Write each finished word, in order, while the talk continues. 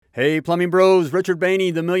Hey, Plumbing Bros, Richard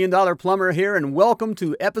Bainey, the $1 Million Plumber here, and welcome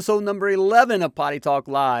to episode number 11 of Potty Talk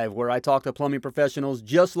Live, where I talk to plumbing professionals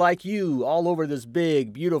just like you all over this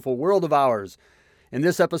big, beautiful world of ours. In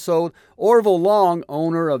this episode, Orville Long,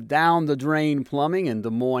 owner of Down the Drain Plumbing in Des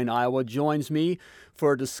Moines, Iowa, joins me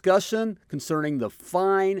for a discussion concerning the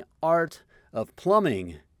fine art of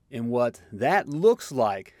plumbing and what that looks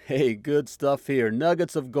like. Hey, good stuff here.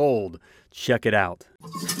 Nuggets of gold. Check it out.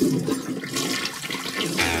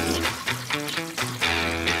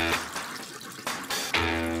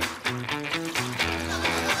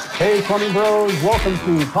 Hey, Plumbing Bros, welcome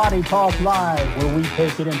to Potty Talk Live, where we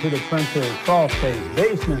take it into the trenches, crawl space,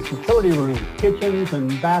 basements, utility rooms, kitchens,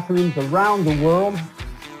 and bathrooms around the world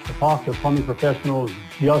to talk to plumbing professionals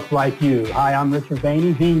just like you. Hi, I'm Richard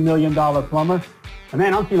Bainey, the $1 Million Plumber. And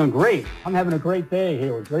man, I'm feeling great. I'm having a great day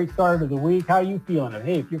here. A great start of the week. How are you feeling?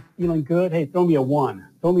 Hey, if you're feeling good, hey, throw me a 1.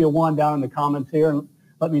 Throw me a 1 down in the comments here and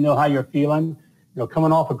let me know how you're feeling. You know,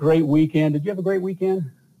 coming off a great weekend. Did you have a great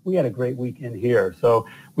weekend? We had a great weekend here. So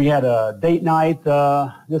we had a date night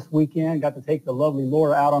this weekend. Got to take the lovely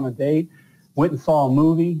Laura out on a date. Went and saw a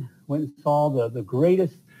movie. Went and saw the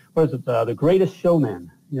greatest, The Greatest Showman,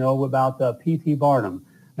 about P.T. Barnum.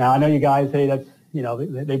 Now, I know you guys, hey, that's,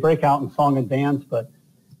 they break out in song and dance, but,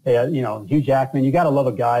 hey, Hugh Jackman, you got to love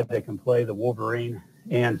a guy that can play the Wolverine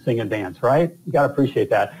and sing and dance, right? You got to appreciate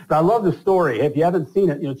that. But I love the story. If you haven't seen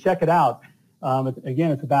it, check it out.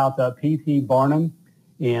 It's about P.T. Barnum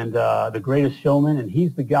and The Greatest Showman, and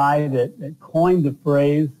he's the guy that coined the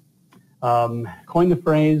phrase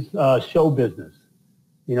show business.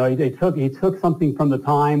 He took something from the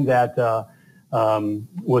time that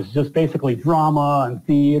was just basically drama and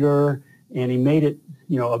theater, and he made it,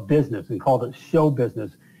 a business and called it show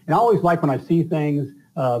business. And I always like when I see things,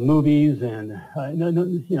 movies, and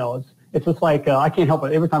it's just like I can't help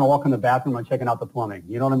it. Every time I walk in the bathroom, I'm checking out the plumbing.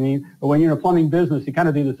 You know what I mean? But when you're in a plumbing business, you kind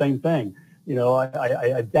of do the same thing.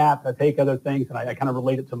 I adapt, I take other things, and I kind of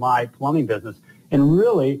relate it to my plumbing business. And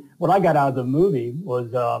really, what I got out of the movie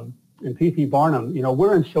was, in P.T. Barnum,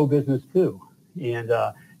 we're in show business too. And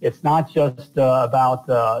it's not just about,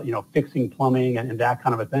 fixing plumbing and that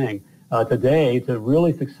kind of a thing. Today, to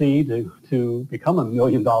really succeed, to become a $1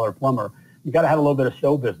 million plumber, you got to have a little bit of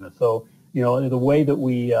show business. So, the way that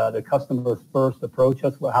the customers first approach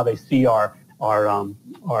us, how they see our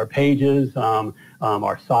pages,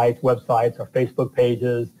 our sites, websites, our Facebook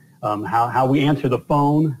pages, how we answer the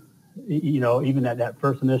phone, even that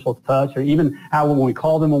first initial touch, or even how when we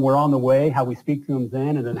call them when we're on the way, how we speak to them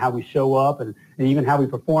then, and then how we show up, and even how we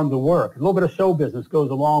perform the work. A little bit of show business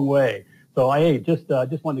goes a long way. So I just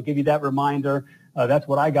wanted to give you that reminder. That's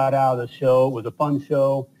what I got out of the show. It was a fun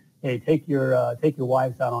show. Hey, take your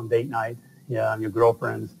wives out on date night, and your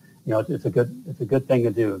girlfriends. It's a good thing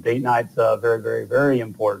to do. Date night's very, very, very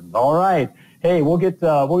important. All right. Hey, we're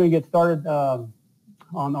gonna get started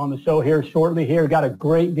on the show here shortly. Here, got a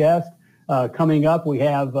great guest coming up. We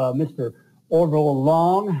have Mr. Orville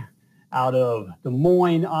Long out of Des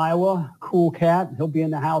Moines, Iowa. Cool cat. He'll be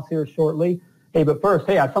in the house here shortly. Hey, but first,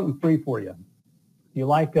 I have something free for you. You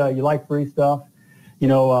like free stuff?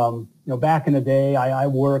 Back in the day, I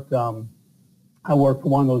worked for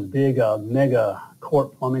one of those big mega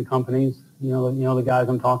Court plumbing companies, the guys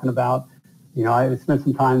I'm talking about. I spent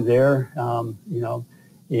some time there,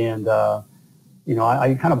 and I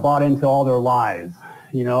kind of bought into all their lies,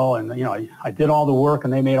 I did all the work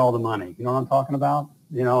and they made all the money. You know what I'm talking about?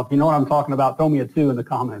 If you know what I'm talking about, throw me a 2 in the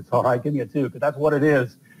comments. All right, give me a 2, because that's what it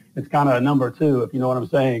is. It's kind of a number 2, if you know what I'm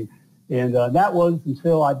saying. And that was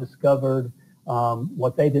until I discovered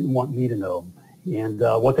what they didn't want me to know, and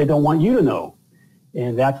what they don't want you to know.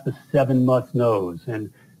 And that's the 7 must-knows.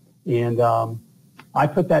 And I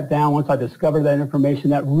put that down once I discovered that information.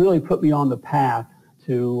 That really put me on the path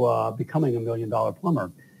to becoming a $1 million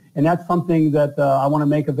plumber. And that's something that I want to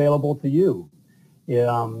make available to you.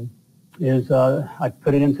 I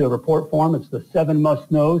put it into a report form. It's the 7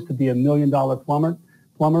 must-knows to be a $1 million plumber.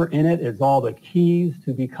 In it is all the keys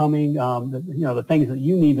to becoming, the things that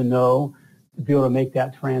you need to know to be able to make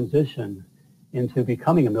that transition into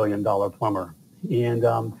becoming a $1 million plumber. And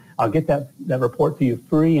I'll get that report to you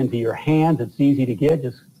free into your hands. It's easy to get.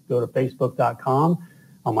 Just go to facebook.com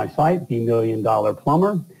on my site, The $1 Million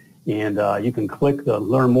Plumber, and you can click the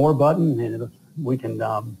Learn More button, and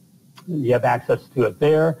you have access to it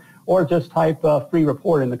there. Or just type free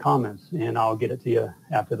report in the comments, and I'll get it to you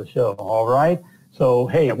after the show. All right? So,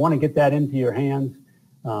 hey, I want to get that into your hands.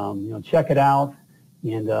 Check it out,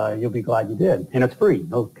 and you'll be glad you did. And it's free.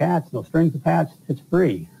 No cats, no strings attached. It's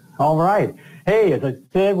free. All right. Hey, as I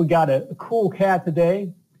said, we got a cool cat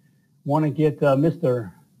today. Want to get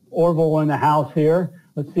Mr. Orville in the house here.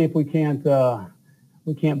 let's see if we can't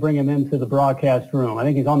bring him into the broadcast room. I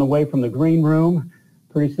think he's on the way from the green room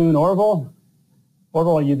pretty soon. Orville,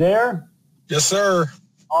 are you there? Yes, sir.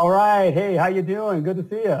 All right. Hey, how you doing? Good to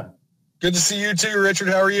see you. Good to see you too, Richard.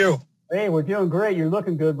 How are you? Hey, we're doing great. You're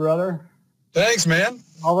looking good, brother. Thanks, man.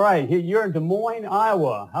 All right. You're in Des Moines,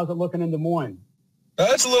 Iowa. How's it looking in Des Moines?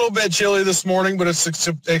 It's a little bit chilly this morning, but it's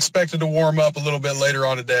expected to warm up a little bit later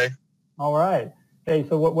on today. All right. Hey,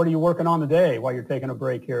 so what are you working on today while you're taking a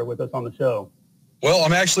break here with us on the show? Well,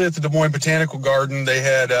 I'm actually at the Des Moines Botanical Garden. They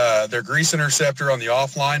had their grease interceptor on the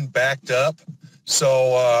offline backed up.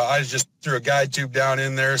 So I just threw a guide tube down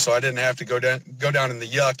in there so I didn't have to go down in the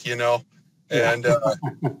yuck, and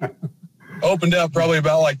opened up probably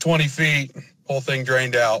about like 20 feet. Whole thing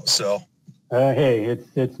drained out. So hey,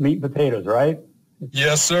 it's meat and potatoes, right?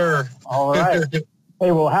 Yes, sir. All right.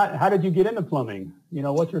 Hey, well, how did you get into plumbing?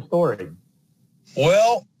 What's your story?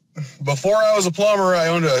 Well, before I was a plumber, I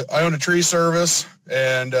owned a tree service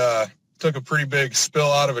and took a pretty big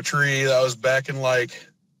spill out of a tree. That was back in like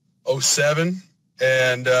 2007.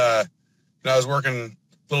 And I was working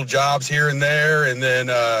little jobs here and there, and then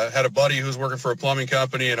had a buddy who was working for a plumbing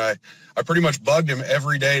company, and I pretty much bugged him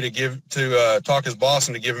every day to talk his boss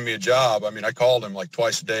into giving me a job. I mean, I called him like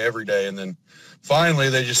twice a day, every day, and then finally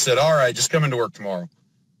they just said, all right, just come into work tomorrow.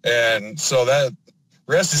 And so that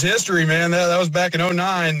rest is history, man. That was back in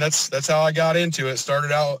 2009. That's how I got into it.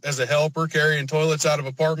 Started out as a helper carrying toilets out of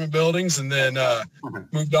apartment buildings, and then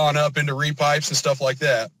moved on up into repipes and stuff like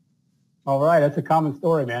that. All right, that's a common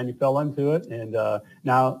story, man. You fell into it, and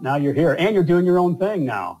now you're here, and you're doing your own thing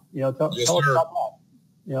now. Tell us about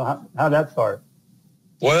that. How'd that start?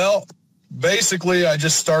 Well, basically, I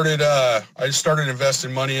just started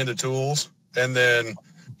investing money into tools, and then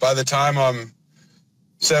by the time I'm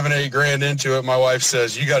 $7-8 grand into it, my wife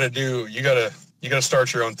says, you got to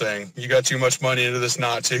start your own thing. You got too much money into this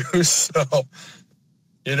not to. So,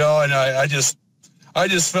 and I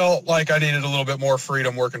just felt like I needed a little bit more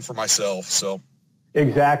freedom working for myself. So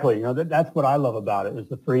exactly. That's what I love about it is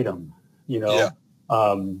the freedom, Yeah.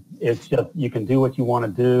 It's just, you can do what you want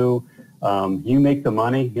to do. You make the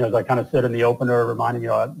money, as I kind of said in the opener, reminding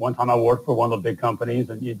one time I worked for one of the big companies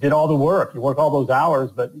and you did all the work, you work all those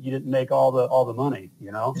hours, but you didn't make all the money,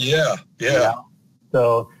 Yeah.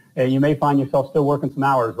 So you may find yourself still working some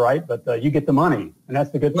hours, right? But you get the money, and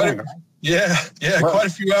that's the good thing, right? Yeah, right. Quite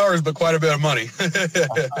a few hours, but quite a bit of money.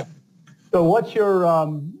 So what's your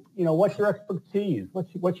expertise?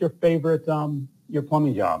 What's your favorite, your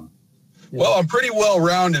plumbing job? Well, I'm pretty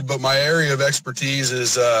well-rounded, but my area of expertise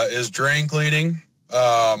is drain cleaning.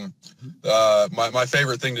 My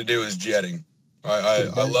favorite thing to do is jetting. I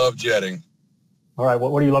love jetting. All right.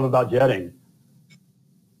 What do you love about jetting?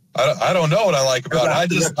 I don't know what I like about it.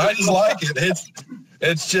 I just like it.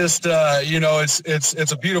 It's just,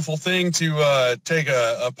 it's a beautiful thing to take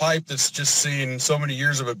a pipe that's just seen so many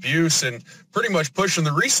years of abuse and pretty much pushing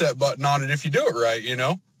the reset button on it if you do it right,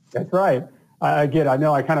 That's right. I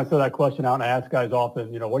know I kind of throw that question out and I ask guys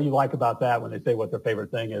often, what do you like about that when they say what their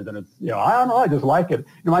favorite thing is? And it's, I don't know, I just like it.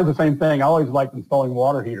 Mine's the same thing. I always liked installing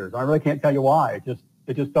water heaters. I really can't tell you why.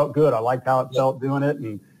 It just felt good. I liked how it felt doing it,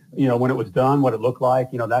 and when it was done, what it looked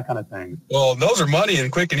like, that kind of thing. Well, those are money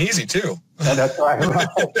and quick and easy too. Yeah, that's right.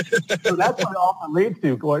 So that's what it often leads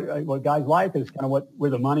to. What guys like is kind of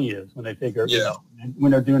where the money is when they figure,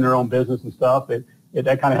 when they're doing their own business and stuff.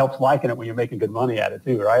 That kind of helps liking it when you're making good money at it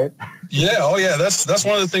too, right? Yeah. Oh yeah. That's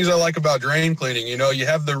one of the things I like about drain cleaning. You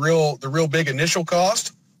have the real big initial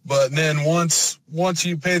cost, but then once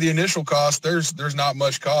you pay the initial cost, there's not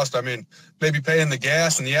much cost. I mean, maybe paying the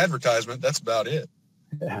gas and the advertisement. That's about it.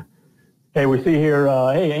 Yeah. Hey, we see here,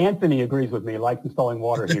 Anthony agrees with me, likes installing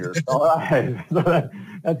water heaters. All right. So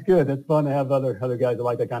that's good. That's fun to have other guys that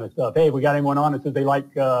like that kind of stuff. Hey, we got anyone on that says they like,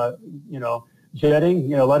 jetting?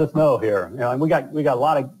 Let us know here. And we got a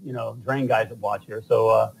lot of, drain guys that watch here.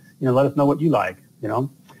 So, let us know what you like,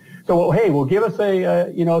 So, hey, well, give us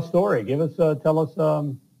a story. Give us, tell us,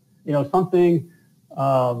 something,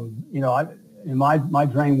 in my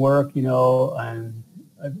drain work, and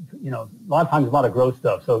a lot of times a lot of gross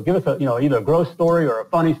stuff. So give us either a gross story or a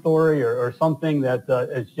funny story or something that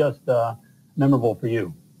is just memorable for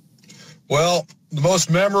you. Well, the most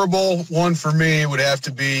memorable one for me would have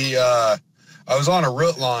to be I was on a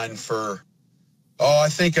root line for, I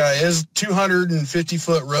think it is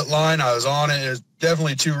 250-foot root line. I was on it. It was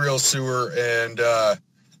definitely 2-reel sewer, and I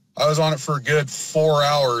was on it for a good 4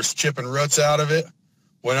 hours chipping roots out of it.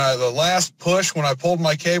 The last push, when I pulled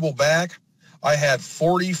my cable back, I had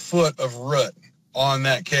 40 foot of root on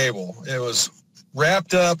that cable. It was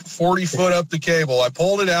wrapped up 40 foot up the cable. I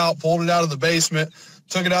pulled it out of the basement,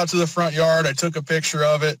 took it out to the front yard. I took a picture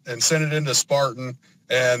of it and sent it into Spartan,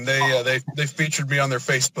 and they featured me on their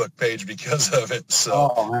Facebook page because of it.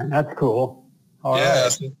 So, oh man, that's cool. All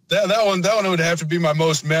right. So that one would have to be my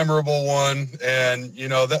most memorable one. And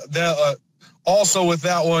also with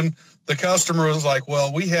that one, the customer was like,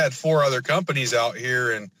 well, we had 4 other companies out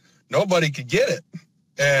here and nobody could get it.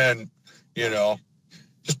 And,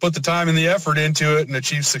 just put the time and the effort into it and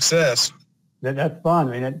achieve success. That's fun.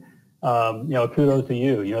 I mean, kudos to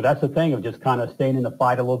you. That's the thing of just kind of staying in the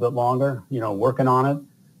fight a little bit longer, working on it.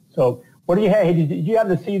 So what do you have? Did you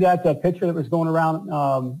happen to see that picture that was going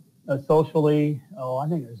around socially? Oh, I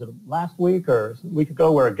think it was last week or a week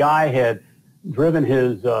ago, where a guy had driven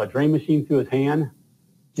his drain machine through his hand.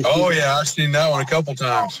 Oh yeah, I've seen that one a couple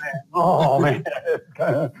times. Oh man,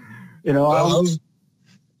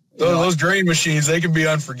 those drain machines, they can be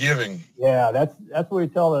unforgiving. Yeah, that's what we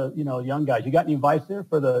tell the young guys. You got any advice there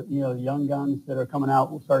for the young guns that are coming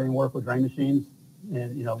out starting to work with drain machines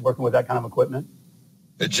and working with that kind of equipment?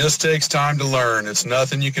 It just takes time to learn. It's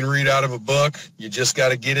nothing you can read out of a book. You just got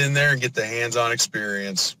to get in there and get the hands-on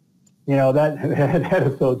experience. That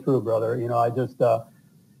is so true, brother. I just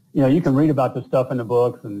you can read about this stuff in the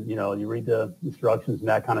books and you read the instructions and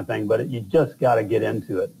that kind of thing, but you just got to get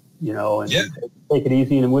into it. And take it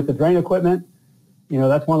easy. And with the drain equipment,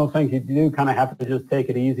 that's one of those things you do kind of have to just take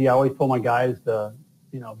it easy. I always told my guys to,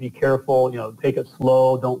 be careful, take it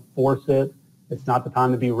slow, don't force it. It's not the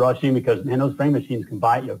time to be rushing because, man, those drain machines can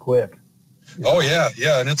bite you quick. Oh, yeah.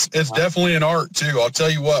 And it's definitely an art, too. I'll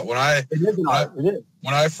tell you what, when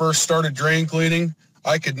I first started drain cleaning,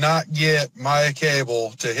 I could not get my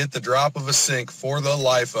cable to hit the drop of a sink for the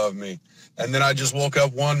life of me. And then I just woke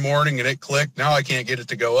up one morning and it clicked. Now I can't get it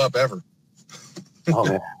to go up ever. Oh,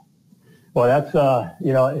 man. Well, that's,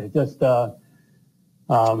 it just, I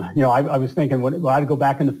was thinking when I'd go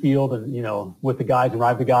back in the field and, with the guys and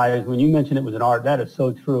ride the guys, when you mentioned it was an art, that is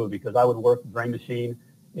so true because I would work the drain machine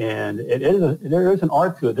and there is an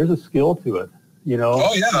art to it. There's a skill to it,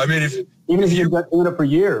 Oh, yeah. I mean, even if you've been doing it for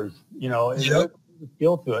years, there's a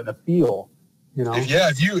skill to it and a feel.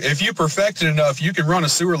 If you perfect it enough, you can run a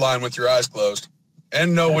sewer line with your eyes closed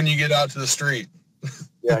and know when you get out to the street.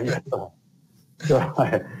 Yeah.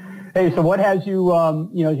 Hey, so what has you,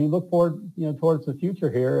 as you look forward, towards the future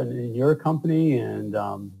here in your company and,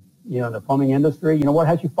 in the plumbing industry, what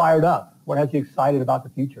has you fired up? What has you excited about the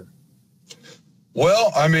future?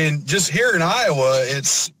 Well, I mean, just here in Iowa,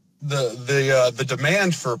 it's the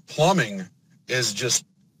demand for plumbing is just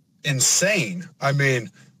insane. I mean,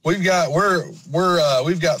 we've got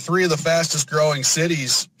 3 of the fastest growing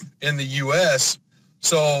cities in the U.S.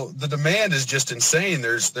 So the demand is just insane.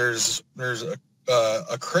 There's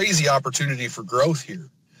a crazy opportunity for growth here,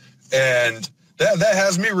 and that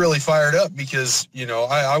has me really fired up because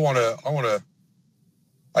I want to.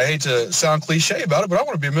 I hate to sound cliche about it, but I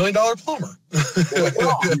want to be $1 million plumber.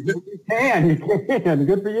 You can.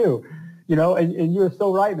 Good for you. And you're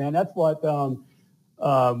so right, man. That's what.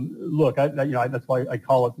 Look, that's why I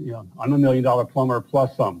call it, I'm $1 million plumber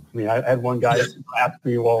plus some. I mean, I had one guy ask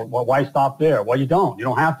me, well, why stop there? Well, you don't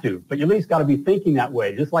have to, but you at least got to be thinking that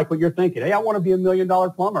way, just like what you're thinking. Hey, I want to be $1 million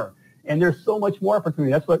plumber. And there's so much more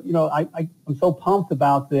opportunity. That's what, I'm so pumped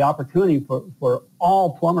about the opportunity for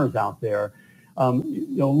all plumbers out there.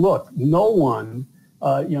 Look, no one,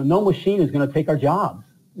 no machine is going to take our jobs.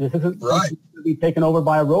 This isn't going to be taken over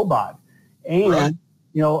by a robot. And,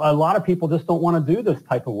 a lot of people just don't want to do this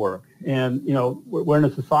type of work. And, we're in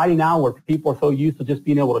a society now where people are so used to just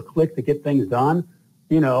being able to click to get things done,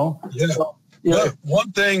 Yeah. So,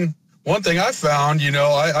 one thing I found,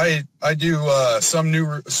 I do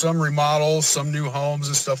some remodels, some new homes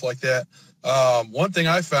and stuff like that. One thing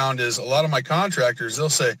I found is a lot of my contractors, they'll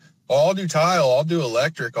say, oh, I'll do tile, I'll do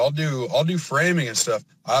electric, I'll do framing and stuff.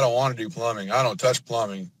 I don't want to do plumbing. I don't touch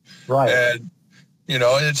plumbing. Right. And,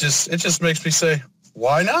 it just makes me say,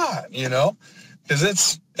 why not? Because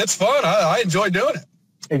it's fun. I enjoy doing it.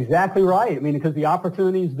 Exactly right. I mean, because the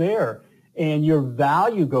opportunity is there and your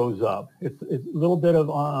value goes up. It's a little bit of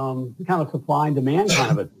kind of supply and demand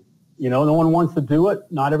kind of a thing. No one wants to do it.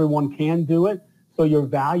 Not everyone can do it. So your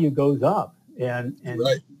value goes up and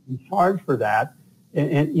you charge for that.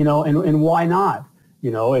 And why not?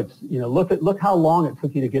 Look how long it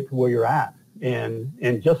took you to get to where you're at.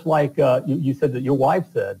 And just like you said that your wife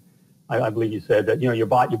said, I believe you said that, you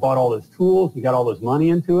bought all those tools, you got all this money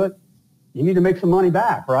into it. You need to make some money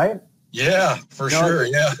back, right? Yeah, for sure.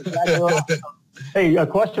 Yeah. Hey, a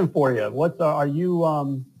question for you. Are you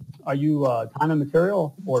time and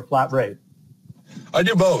material or flat rate? I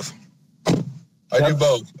do both. I do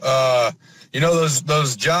both.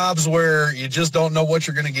 Those jobs where you just don't know what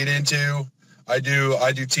you're going to get into. I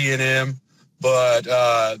do T&M, but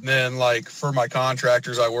then like for my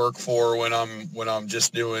contractors I work for, when I'm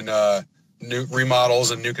just doing new remodels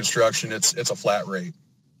and new construction, it's a flat rate.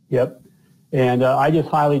 Yep. And I just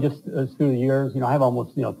through the years, I have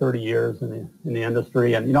almost 30 years in the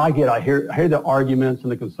industry, and I hear the arguments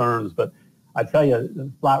and the concerns, but I tell you,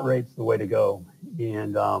 the flat rate's the way to go,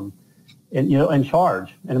 and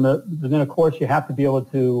charge, and then of course you have to be able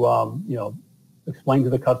to explain to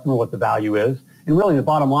the customer what the value is, and really the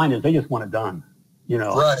bottom line is they just want it done,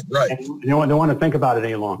 Right. And they don't want to think about it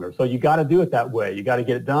any longer. So you got to do it that way. You got to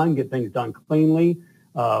get it done, get things done cleanly.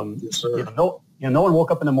 Yes, sir. No one woke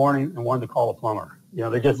up in the morning and wanted to call a plumber.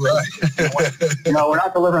 They just, right. We're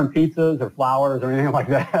not delivering pizzas or flowers or anything like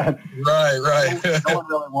that. Right. No one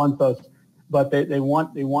really wants us, but they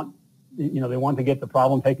want to get the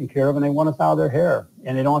problem taken care of, and they want us out of their hair,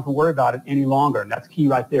 and they don't have to worry about it any longer. And that's key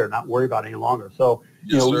right there, not worry about it any longer. So,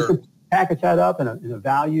 yes, we could package that up in a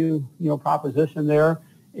value, proposition there,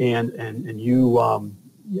 and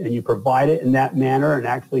you provide it in that manner and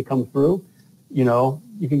actually come through,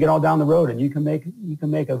 you can get all down the road, and you can make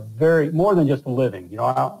a very more than just a living. I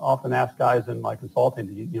often ask guys in my consulting,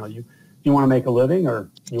 do you want to make a living,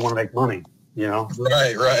 or do you want to make money?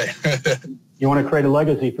 Right. You want to create a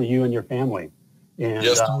legacy for you and your family, and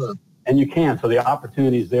yes, sir. And you can. So the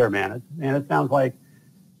opportunity's there, man. It sounds like,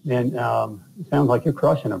 you're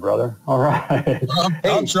crushing it, brother. All right.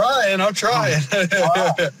 I'm trying.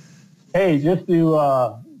 Hey, just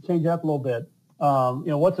to change up a little bit.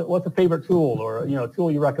 What's a favorite tool, or a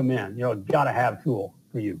tool you recommend? Gotta have tool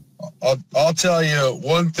for you. I'll tell you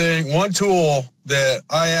one tool that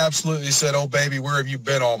I absolutely said, oh baby, where have you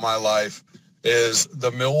been all my life, is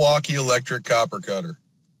the Milwaukee Electric Copper Cutter.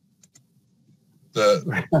 Yeah,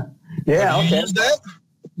 have you used that?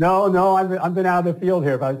 No, I've been out of the field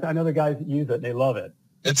here, but I know the guys that use it. They love it.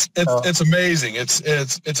 It's amazing. It's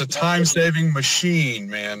a time-saving machine,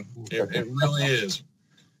 man. It really is.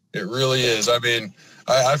 It really is. I mean,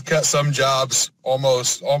 I've cut some jobs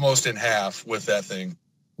almost in half with that thing.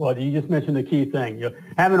 Well, you just mentioned the key thing.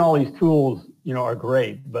 Having all these tools, are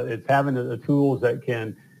great, but it's having the tools that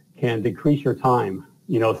can decrease your time,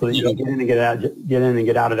 so that you can get in and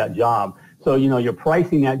get out of that job. So, you're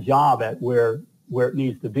pricing that job at where it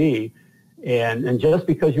needs to be, and just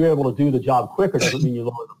because you're able to do the job quicker doesn't mean you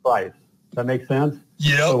lower the price. Does that make sense?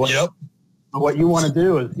 Yep. What you want to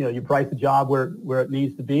do is, you price the job where it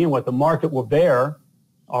needs to be and what the market will bear,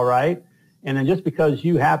 all right? And then just because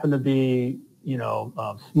you happen to be,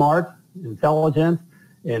 smart, intelligent,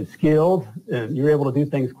 and skilled, and you're able to do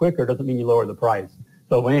things quicker, doesn't mean you lower the price.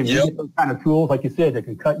 So when you get those kind of tools, like you said, that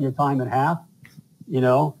can cut your time in half,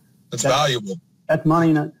 that's valuable. That's money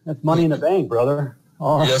in the bank, brother.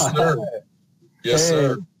 All right. Yes, sir. Yes,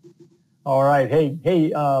 sir. All right.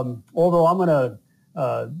 Hey, Orville, I'm gonna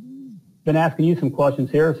been asking you some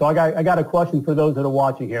questions here, so I got a question for those that are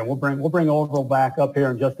watching here. We'll bring Orville back up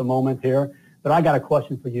here in just a moment here, but I got a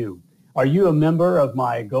question for you. Are you a member of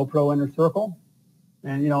my GoPro Inner Circle?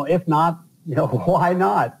 And if not, why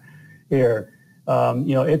not? Here,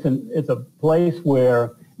 it's a place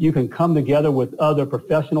where you can come together with other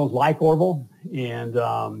professionals like Orville and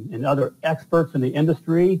other experts in the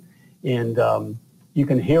industry, and you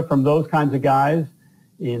can hear from those kinds of guys.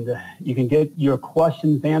 And you can get your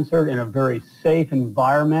questions answered in a very safe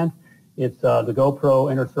environment. It's the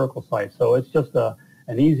GoPro Inner Circle site. So it's just an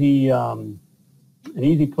easy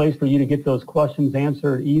place for you to get those questions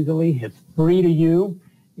answered easily. It's free to you.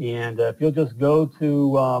 And if you'll just go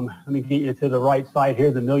to, let me get you to the right site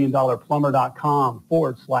here,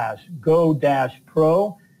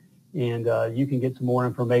 themilliondollarplumber.com/go-pro. And you can get some more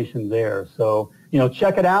information there. So,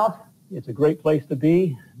 check it out. It's a great place to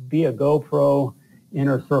be. Be a GoPro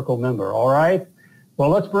Inner Circle member. All right. Well,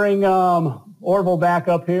 let's bring Orville back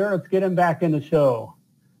up here. Let's get him back in the show.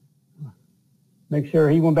 Make sure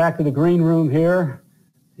he went back to the green room here.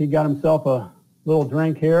 He got himself a little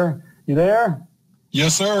drink here. You there?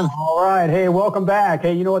 Yes, sir. All right. Hey, welcome back.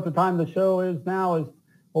 Hey, you know what the time of the show is now? Is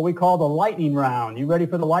what we call the lightning round. You ready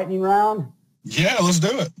for the lightning round? Yeah, let's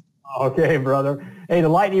do it. Okay, brother. Hey, the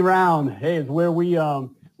lightning round, is where we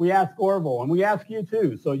ask Orville, and we ask you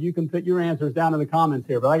too, so you can put your answers down in the comments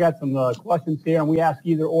here. But I got some questions here, and we ask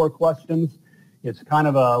either or questions. It's kind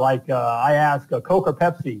of I ask Coke or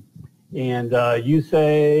Pepsi, and you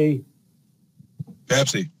say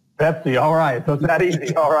Pepsi. Pepsi. All right, so it's that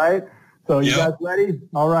easy. All right. So you guys ready?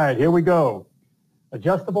 All right, here we go.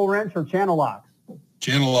 Adjustable wrench or channel locks?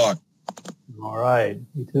 Channel lock. All right,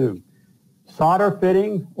 me too. Solder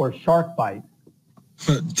fitting or shark bite?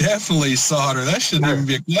 Definitely solder. That shouldn't even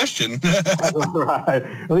be a question. Right.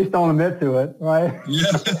 At least don't admit to it, right?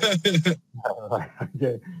 Yeah.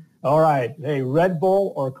 Okay. All right. Hey, Red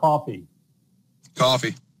Bull or coffee?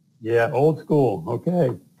 Coffee. Yeah, old school. Okay.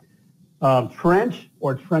 Trench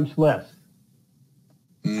or trenchless?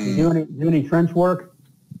 You do any trench work?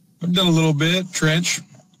 I've done a little bit. Trench.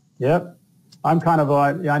 Yep. I'm kind of,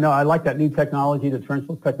 I know I like that new technology, the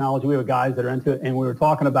trenchless technology. We have guys that are into it, and we were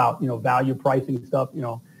talking about, value pricing stuff.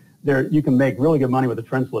 You can make really good money with the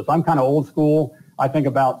trenchless. I'm kind of old school. I think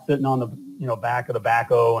about sitting on the, back of the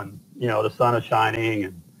backhoe and, the sun is shining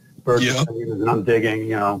and birds are singing and I'm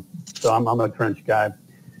digging, so I'm a trench guy.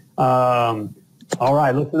 All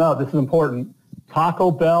right, listen up. This is important.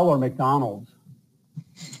 Taco Bell or McDonald's?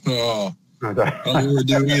 Oh, I don't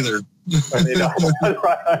do either.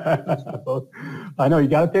 I know you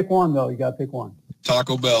got to pick one though. You got to pick one.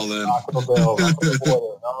 Taco Bell then. Taco Bell.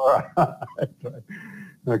 All right.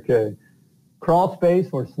 Okay. Crawl space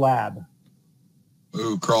or slab?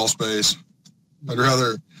 Ooh, crawl space. I'd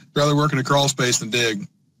rather work in a crawl space than dig.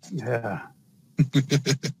 Yeah.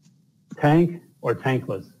 Tank or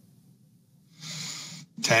tankless?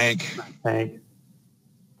 Tank. Yeah.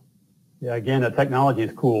 Again, the technology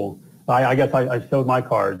is cool. I guess I showed my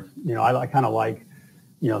cards. I kind of like,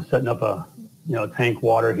 setting up a, tank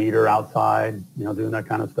water heater outside, doing that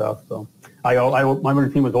kind of stuff. So my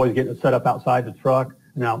routine was always getting it set up outside the truck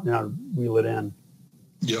and now wheel it in.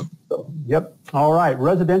 Yep. So, yep. All right.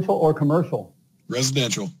 Residential or commercial?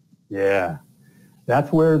 Residential. Yeah.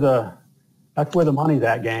 That's where the money's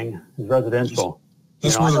at, gang, is residential.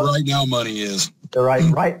 That's where the right now money is.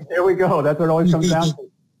 Right. There we go. That's what it always comes down to.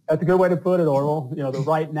 That's a good way to put it, Orville. The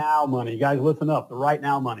right now money. You guys listen up. The right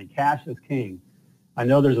now money. Cash is king. I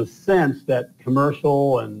know there's a sense that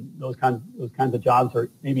commercial and those kinds of jobs are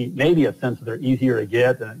maybe a sense that they're easier to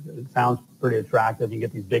get. And it sounds pretty attractive. You can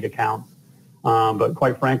get these big accounts. But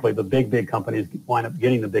quite frankly, the big companies wind up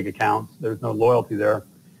getting the big accounts. There's no loyalty there.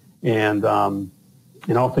 And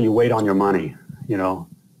also you wait on your money,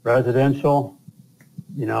 residential,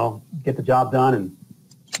 get the job done and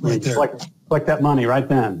right there. Collect that money right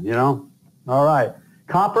then, All right.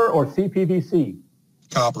 Copper or CPVC?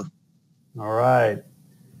 Copper. All right.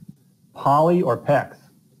 Poly or PEX?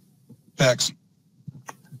 PEX.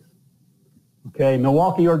 Okay.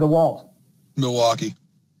 Milwaukee or DeWalt? Milwaukee.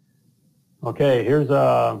 Okay. Here's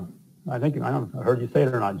I heard you say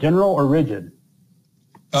it or not. General or rigid?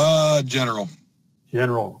 General.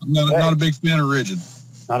 General. I'm not a big fan of rigid.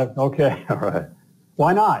 Okay. All right.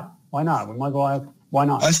 Why not? We might as well ask. Why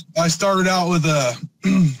not? I started out with a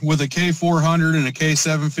K400 and a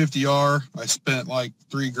K750R. I spent like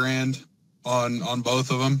 $3,000 on both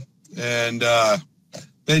of them, and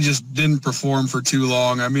they just didn't perform for too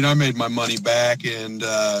long. I mean, I made my money back and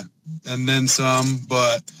then some,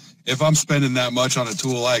 but if I'm spending that much on a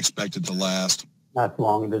tool, I expect it to last. That's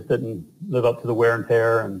long. It just didn't live up to the wear and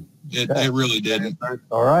tear, and it really didn't.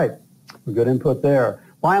 All right, good input there.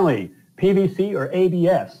 Finally, PVC or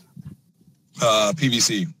ABS?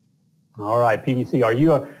 PVC. All right, PVC. Are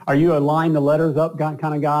you a line the letters up kind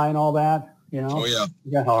of guy and all that? Oh yeah.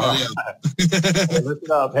 Yeah. All right. Hey,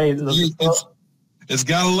 listen up. Hey, it's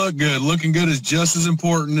got to look good. Looking good is just as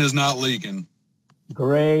important as not leaking.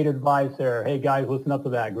 Great advice there. Hey guys, listen up to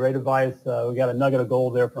that. Great advice. We got a nugget of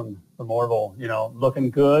gold there from Orville.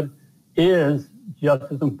 Looking good is just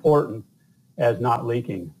as important as not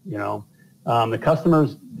leaking. The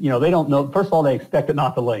customers, they don't know. First of all, they expect it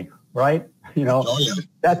not to leak, right? Oh, yeah.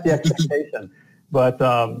 That's the expectation. But,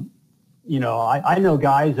 I know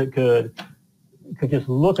guys that could just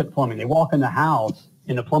look at plumbing. They walk in the house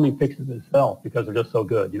and the plumbing fixes itself because they're just so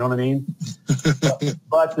good. You know what I mean?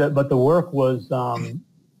 but the work was,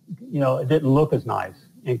 it didn't look as nice.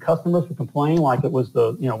 And customers would complain like it was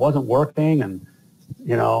wasn't working and,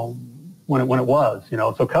 when it was,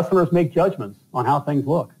 so customers make judgments on how things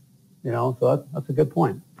look, so that's a good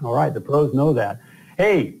point. All right. The pros know that.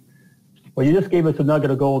 Hey, well, you just gave us a nugget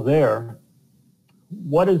of gold there.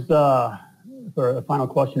 What is, for a final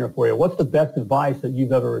question here for you, what's the best advice that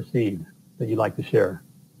you've ever received that you'd like to share?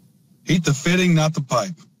 Heat the fitting, not the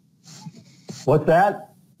pipe. What's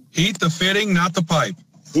that? Heat the fitting, not the pipe.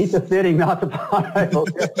 Heat the fitting, not the pipe.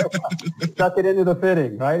 Okay. Suck it into the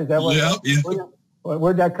fitting, right? Is that what? Yeah.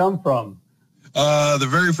 Where'd that come from? The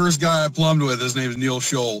very first guy I plumbed with, his name is Neil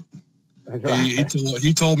Scholl. Right.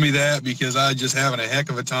 He told me that because I was just having a heck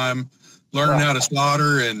of a time learning how to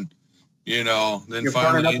solder and, then You're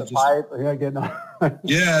finally up the pipe.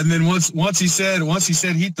 Yeah. And then once he said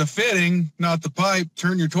heat the fitting, not the pipe,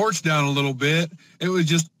 turn your torch down a little bit. It was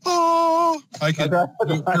just, oh, I can do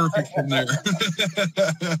perfect from there.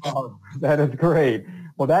 Oh, that is great.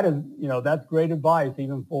 Well, that is, that's great advice,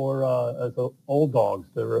 even for as old dogs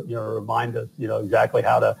to, remind us, exactly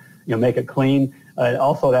how to, make it clean.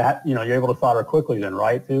 Also that, you're able to solder quickly then,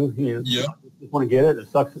 right, too? You just want to get it. It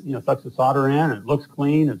sucks the solder in. It looks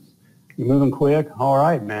clean. You're moving quick. All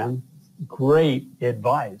right, man. Great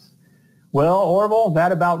advice. Well, Orville,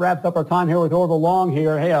 that about wraps up our time here with Orville Long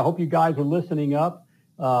here. Hey, I hope you guys are listening up.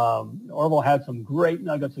 Orville had some great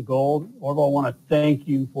nuggets of gold. Orville, I want to thank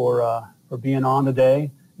you for being on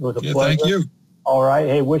today. It was a pleasure. Thank you. All right.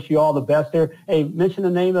 Hey, wish you all the best there. Hey, mention the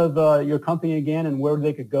name of your company again and where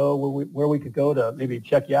they could go, where we could go to maybe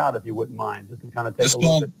check you out if you wouldn't mind. Just to kind of take a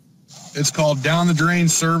look. It's called Down the Drain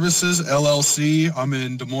Services, LLC. I'm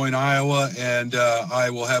in Des Moines, Iowa, and I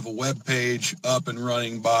will have a web page up and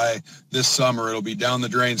running by this summer. It'll be Down the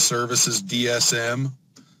Drain Services, DSM.com.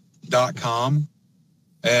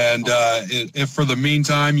 And if for the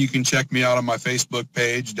meantime, you can check me out on my Facebook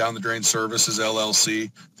page, Down the Drain Services, LLC.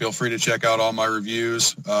 Feel free to check out all my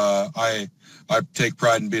reviews. I take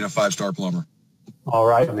pride in being a 5-star plumber. All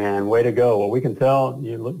right, man. Way to go. Well, we can tell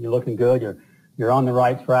you're looking good. You're on the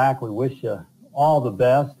right track. We wish you all the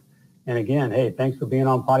best. And again, hey, thanks for being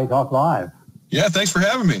on Potty Talk Live. Yeah, thanks for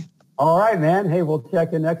having me. All right, man. Hey, we'll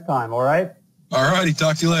check in next time, all right? All righty.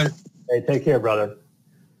 Talk to you later. Hey, take care, brother.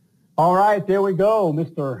 All right, there we go.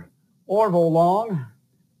 Mr. Orville Long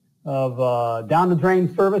of Down the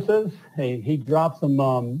Drain Services. Hey, he dropped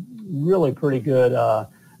some really pretty good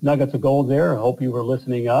nuggets of gold there. I hope you were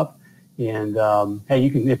listening up. And, hey, you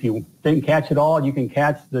can, if you didn't catch it all, you can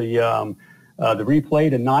catch the replay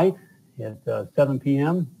tonight at 7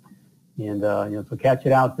 p.m. And, so catch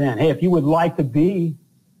it out then. Hey, if you would like to be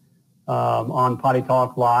on Potty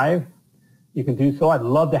Talk Live, you can do so. I'd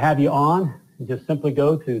love to have you on. Just simply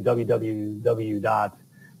go to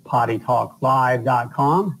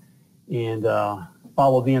www.pottytalklive.com and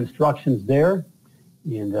follow the instructions there.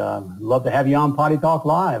 And love to have you on Potty Talk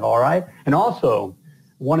Live, all right? And also,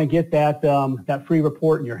 want to get that free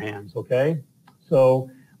report in your hands, okay?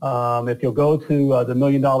 So if you'll go to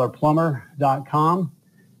themilliondollarplumber.com,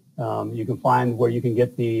 you can find where you can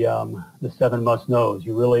get the 7 must-knows.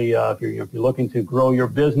 You really, if you're looking to grow your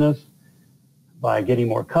business by getting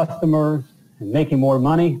more customers and making more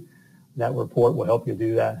money, that report will help you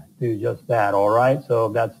do just that, all right? So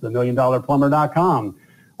that's themilliondollarplumber.com.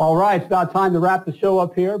 All right, it's about time to wrap the show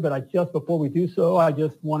up here, but before we do so, I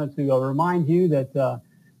just wanted to remind you that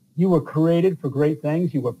you were created for great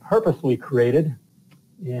things. You were purposely created,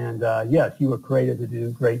 and yes, you were created to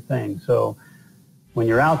do great things. So when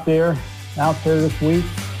you're out there this week,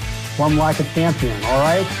 plumb like a champion, all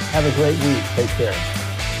right? Have a great week. Take care.